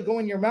you feel it go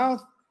in your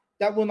mouth,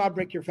 that will not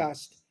break your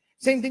fast.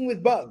 Same thing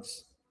with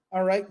bugs.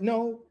 All right,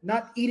 no,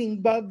 not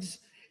eating bugs.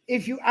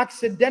 If you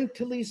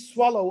accidentally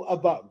swallow a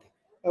bug,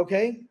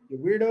 okay, you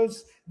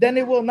weirdos, then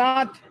it will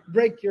not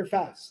break your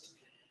fast.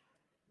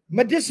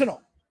 Medicinal.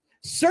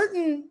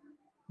 Certain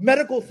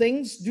medical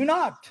things do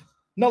not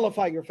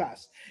nullify your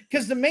fast.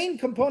 Because the main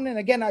component,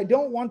 again, I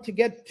don't want to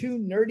get too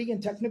nerdy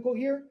and technical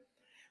here,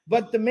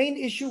 but the main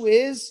issue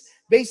is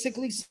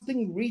basically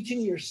something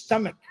reaching your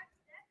stomach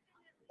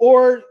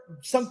or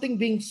something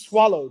being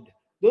swallowed.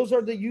 Those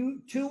are the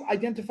two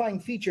identifying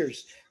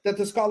features that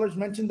the scholars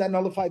mentioned that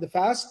nullify the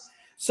fast.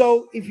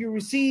 So if you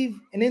receive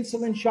an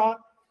insulin shot,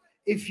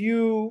 if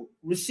you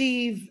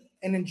receive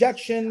an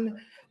injection,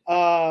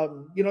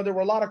 there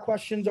were a lot of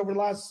questions over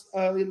last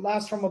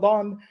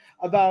Ramadan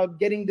about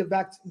getting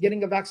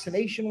a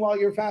vaccination while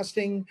you're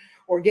fasting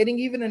or getting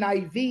even an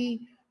IV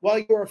while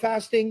you are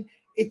fasting.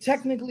 It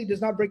technically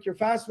does not break your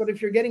fast, but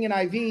if you're getting an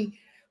IV,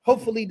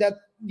 hopefully that,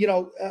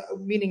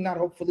 meaning not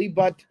hopefully,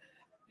 but,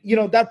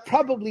 that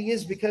probably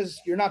is because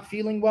you're not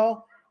feeling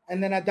well.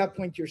 And then at that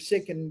point you're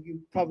sick and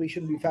you probably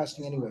shouldn't be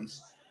fasting anyways.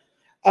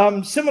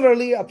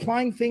 Similarly,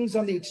 applying things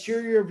on the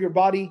exterior of your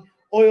body,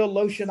 oil,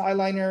 lotion,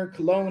 eyeliner,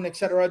 cologne,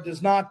 etc.,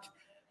 does not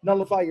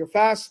nullify your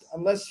fast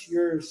unless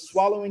you're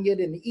swallowing it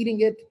and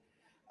eating it.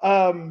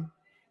 And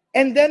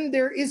then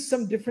there is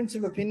some difference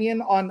of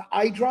opinion on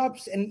eye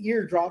drops and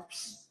ear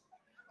drops.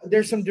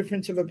 There's some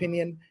difference of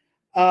opinion.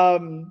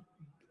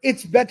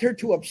 It's better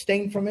to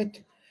abstain from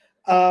it.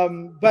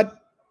 But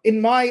in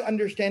my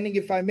understanding,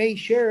 if I may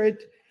share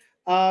it,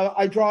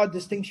 I draw a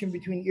distinction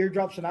between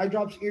eardrops and eye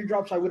drops.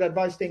 Eardrops I would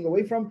advise staying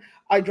away from.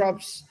 Eye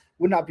drops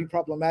would not be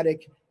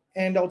problematic.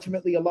 And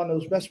ultimately, Allah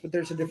knows best, but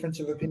there's a difference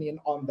of opinion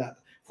on that,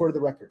 for the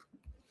record.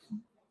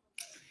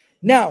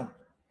 Now,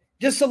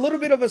 Just a little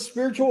bit of a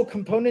spiritual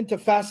component to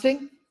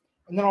fasting,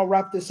 and then I'll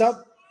wrap this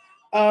up.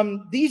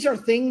 These are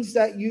things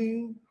that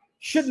you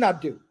should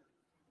not do.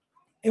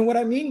 And what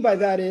I mean by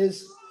that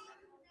is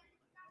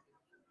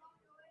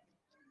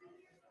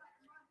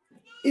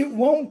it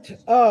won't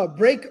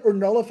break or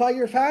nullify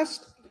your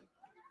fast,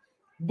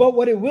 but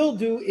what it will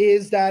do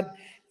is that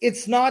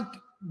it's not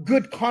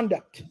good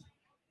conduct.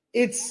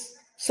 It's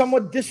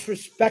somewhat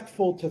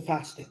disrespectful to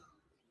fasting.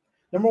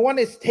 Number one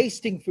is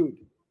tasting food.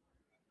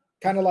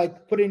 Kind of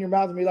like put it in your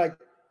mouth and be like,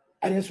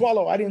 I didn't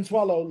swallow.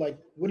 Like,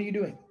 what are you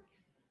doing?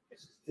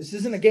 This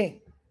isn't a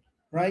game,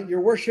 right?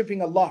 You're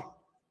worshiping Allah,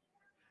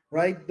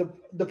 right?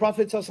 The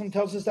Prophet tells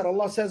us that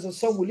Allah says,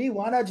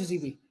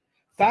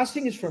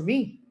 fasting is for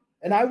me,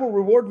 and I will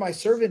reward my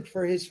servant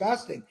for his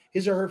fasting,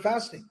 his or her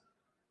fasting.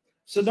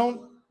 So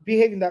don't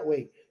behave in that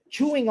way.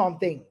 Chewing on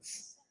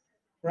things,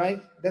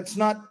 right? That's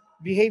not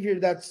behavior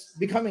that's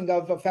becoming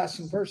of a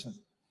fasting person.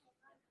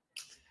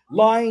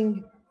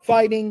 Lying,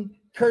 fighting,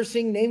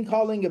 cursing, name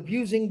calling,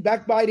 abusing,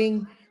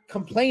 backbiting,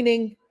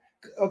 complaining.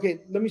 Okay,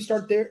 let me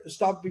start there.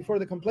 Stop before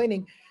the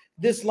complaining.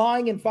 This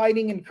lying and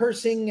fighting and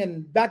cursing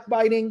and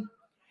backbiting.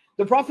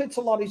 The Prophet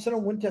ﷺ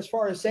went as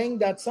far as saying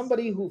that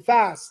somebody who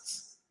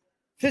fasts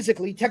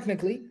physically,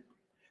 technically,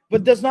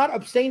 but does not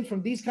abstain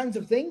from these kinds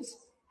of things,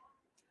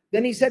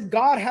 then he said,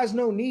 God has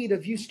no need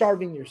of you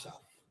starving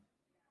yourself.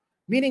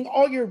 Meaning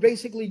all you're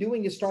basically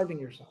doing is starving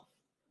yourself.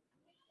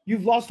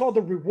 You've lost all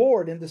the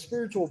reward and the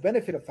spiritual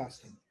benefit of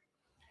fasting.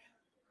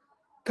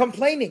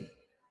 Complaining.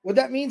 What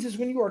that means is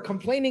when you are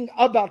complaining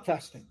about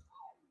fasting,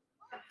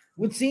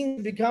 would seem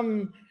to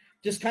become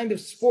just kind of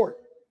sport,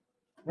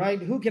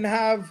 right? Who can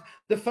have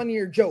the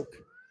funnier joke,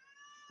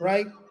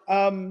 right?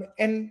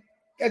 And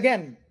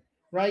again,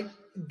 right,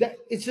 that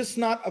it's just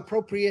not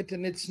appropriate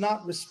and it's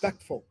not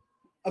respectful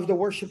of the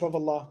worship of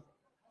Allah.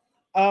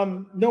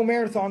 No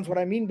marathons. What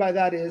I mean by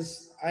that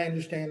is, I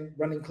understand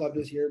running club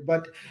is here,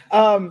 but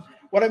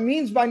what I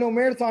mean by no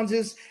marathons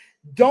is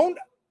don't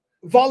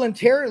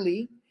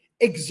voluntarily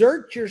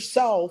exert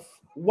yourself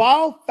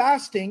while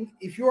fasting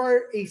if you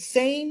are a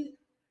sane,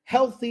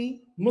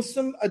 healthy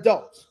Muslim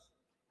adult.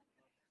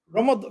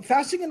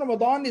 Fasting in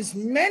Ramadan is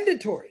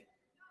mandatory.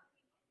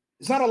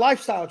 It's not a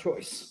lifestyle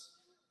choice.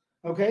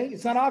 Okay?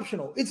 It's not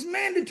optional. It's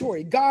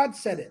mandatory. God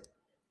said it.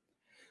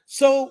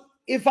 So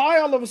if I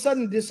all of a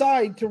sudden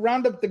decide to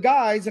round up the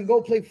guys and go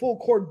play full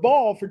court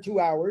ball for 2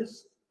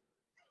 hours,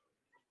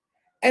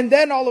 and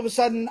then all of a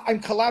sudden I'm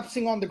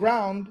collapsing on the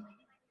ground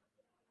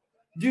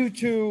due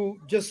to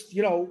just,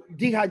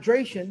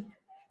 dehydration,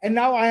 and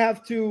now I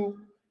have to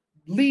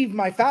leave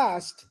my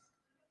fast,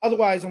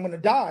 otherwise I'm going to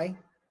die.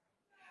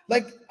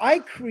 Like, I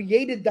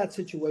created that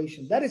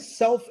situation. That is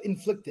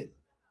self-inflicted.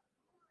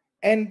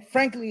 And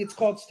frankly, it's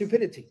called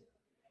stupidity,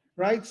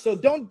 right? So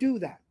don't do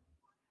that,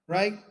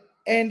 right?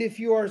 And if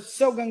you are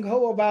so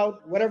gung-ho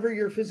about whatever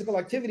your physical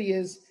activity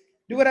is,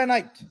 do it at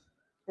night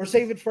or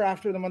save it for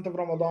after the month of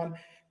Ramadan.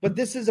 But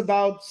this is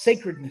about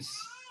sacredness.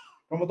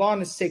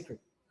 Ramadan is sacred.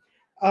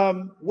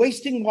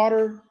 Wasting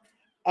water,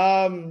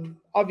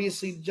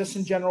 obviously, just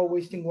in general,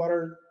 wasting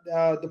water,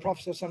 the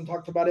Prophet ﷺ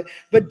talked about it,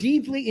 but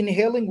deeply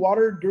inhaling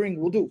water during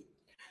wudu.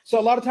 So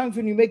a lot of times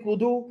when you make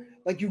wudu,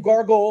 like you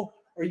gargle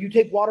or you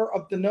take water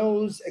up the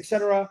nose,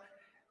 etc.,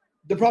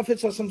 the Prophet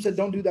ﷺ said,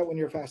 don't do that when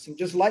you're fasting.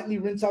 Just lightly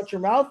rinse out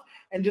your mouth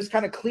and just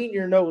kind of clean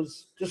your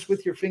nose just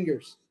with your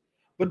fingers.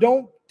 But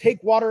don't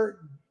take water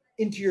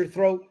into your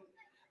throat,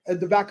 at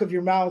the back of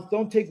your mouth.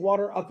 Don't take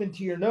water up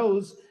into your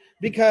nose,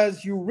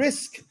 because you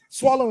risk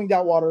swallowing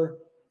that water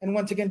and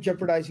once again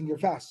jeopardizing your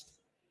fast.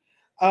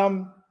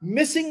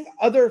 Missing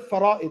other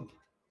fara'id.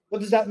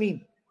 What does that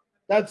mean?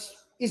 That's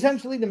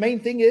essentially the main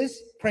thing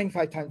is praying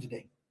 5 times a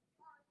day.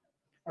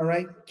 All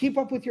right? Keep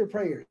up with your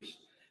prayers,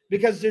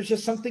 because there's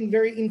just something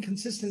very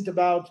inconsistent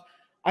about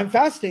I'm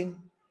fasting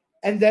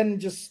and then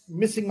just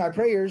missing my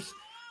prayers.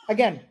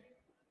 Again,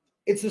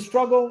 it's a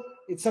struggle.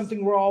 It's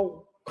something we're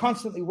all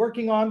constantly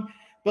working on.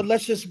 But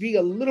let's just be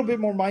a little bit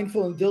more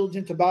mindful and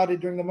diligent about it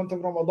during the month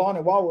of Ramadan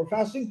and while we're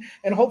fasting.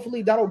 And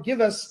hopefully that'll give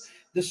us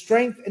the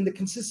strength and the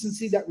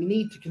consistency that we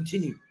need to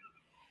continue.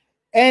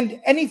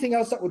 And anything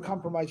else that would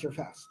compromise your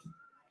fast.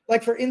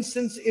 Like, for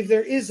instance, if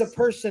there is a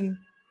person,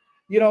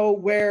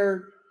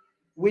 where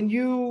when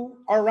you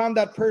are around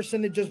that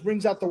person, it just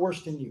brings out the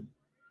worst in you,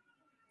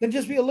 then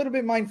just be a little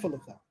bit mindful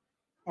of that.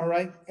 All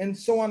right. And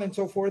so on and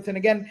so forth. And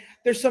again,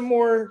 there's some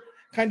more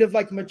kind of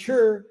like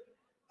mature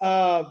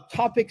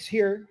topics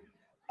here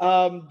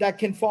that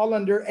can fall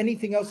under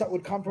anything else that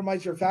would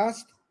compromise your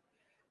fast,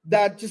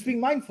 that just be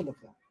mindful of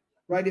that,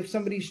 right? If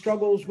somebody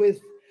struggles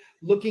with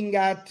looking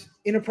at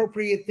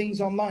inappropriate things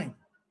online,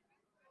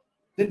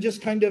 then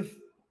just kind of,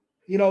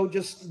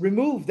 just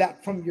remove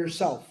that from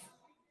yourself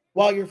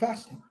while you're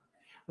fasting,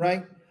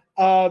 right?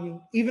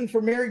 Even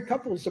for married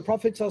couples, the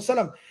Prophet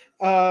ﷺ,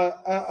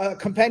 a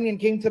companion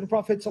came to the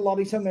Prophet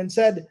ﷺ and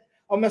said,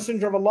 "O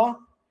Messenger of Allah,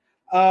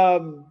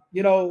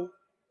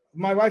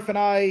 my wife and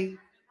I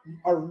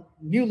are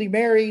newly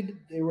married.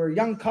 They were a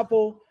young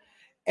couple.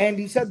 And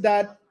he said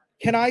that,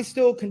 can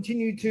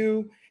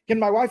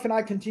my wife and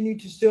I continue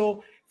to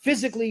still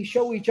physically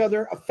show each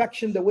other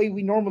affection the way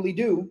we normally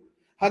do,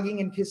 hugging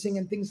and kissing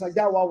and things like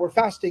that while we're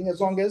fasting,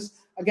 as long as,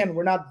 again,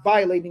 we're not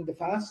violating the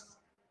fast.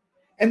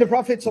 And the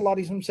Prophet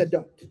ﷺ said,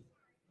 don't.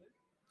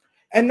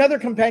 Another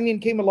companion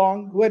came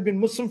along who had been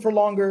Muslim for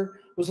longer,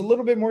 was a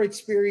little bit more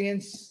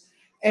experienced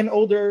and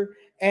older,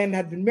 and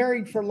had been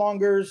married for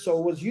longer, so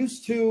was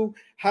used to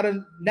how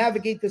to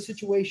navigate the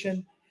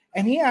situation.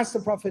 And he asked the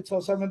Prophet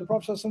ﷺ, and the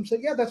Prophet ﷺ said,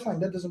 yeah, that's fine,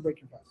 that doesn't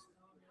break your fast.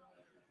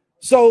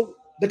 So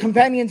the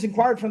companions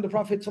inquired from the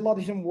Prophet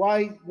ﷺ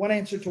why one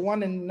answer to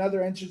one and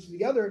another answer to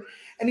the other.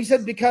 And he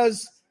said,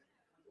 because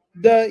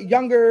the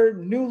younger,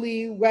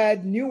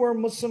 newlywed, newer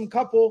Muslim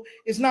couple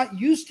is not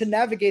used to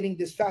navigating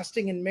this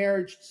fasting and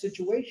marriage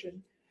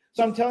situation.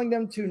 So I'm telling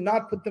them to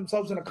not put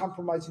themselves in a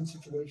compromising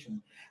situation,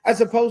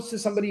 as opposed to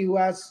somebody who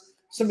has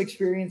some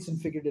experience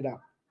and figured it out,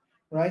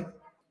 right?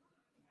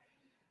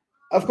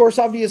 Of course,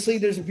 obviously,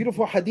 there's a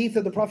beautiful hadith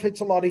of the Prophet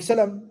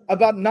ﷺ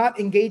about not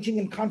engaging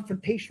in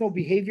confrontational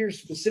behavior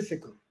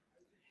specifically.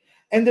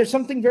 And there's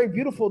something very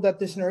beautiful that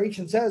this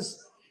narration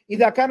says,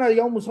 إِذَا كَانَ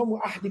يَوْمُ صَوْمُ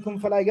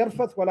أَحْدِكُمْ فَلَا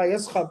يَرْفَثْ وَلَا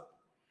يَسْخَبْ.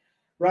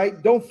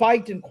 Right? Don't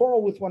fight and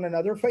quarrel with one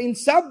another. فَإِنْ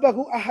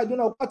سَبَّهُ أَحَدٌ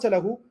أَوْ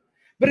قَتَلَهُ.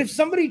 But if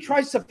somebody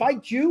tries to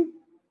fight you,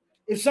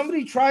 if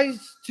somebody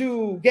tries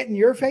to get in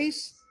your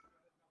face,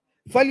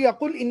 فَلْيَقُلْ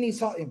إِنِّي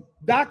صَائِمٌ.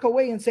 Back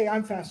away and say,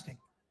 I'm fasting.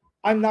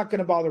 I'm not going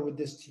to bother with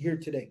this here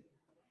today.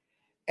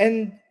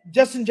 And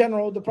just in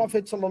general, the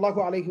Prophet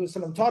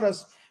ﷺ taught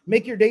us,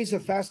 make your days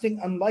of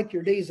fasting unlike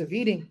your days of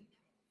eating.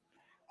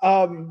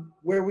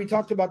 Where we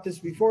talked about this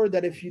before,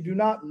 that if you do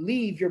not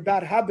leave your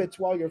bad habits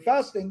while you're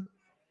fasting,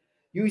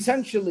 you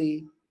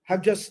essentially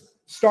have just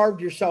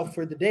starved yourself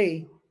for the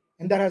day,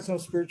 and that has no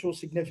spiritual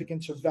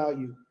significance or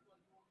value.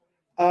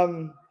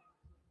 We're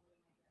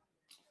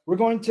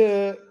going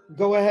to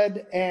go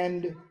ahead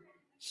and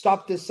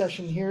stop this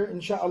session here,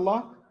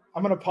 inshallah.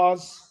 I'm going to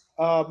pause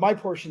my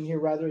portion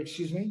here,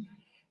 excuse me.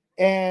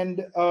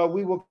 And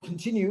we will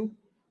continue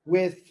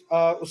with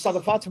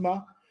Ustada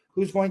Fatima,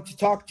 who's going to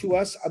talk to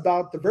us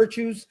about the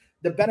virtues,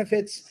 the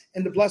benefits,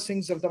 and the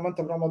blessings of the month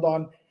of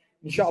Ramadan,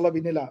 inshallah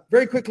binillah.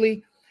 Very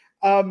quickly,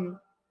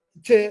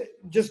 to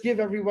just give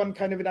everyone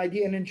kind of an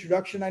idea and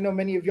introduction. I know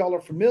many of y'all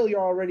are familiar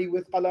already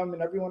with Qalam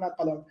and everyone at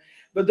Qalam,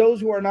 but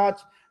those who are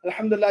not,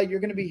 alhamdulillah, you're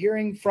going to be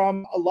hearing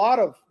from a lot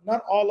of,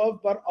 not all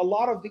of, but a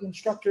lot of the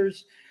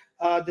instructors,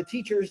 the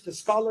teachers, the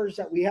scholars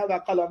that we have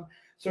at Qalam.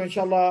 So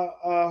inshallah,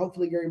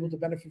 hopefully you're able to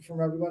benefit from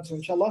everyone. So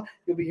inshallah,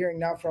 you'll be hearing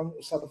now from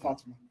Ustada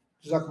Fatima.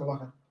 Jazakumullah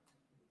khair.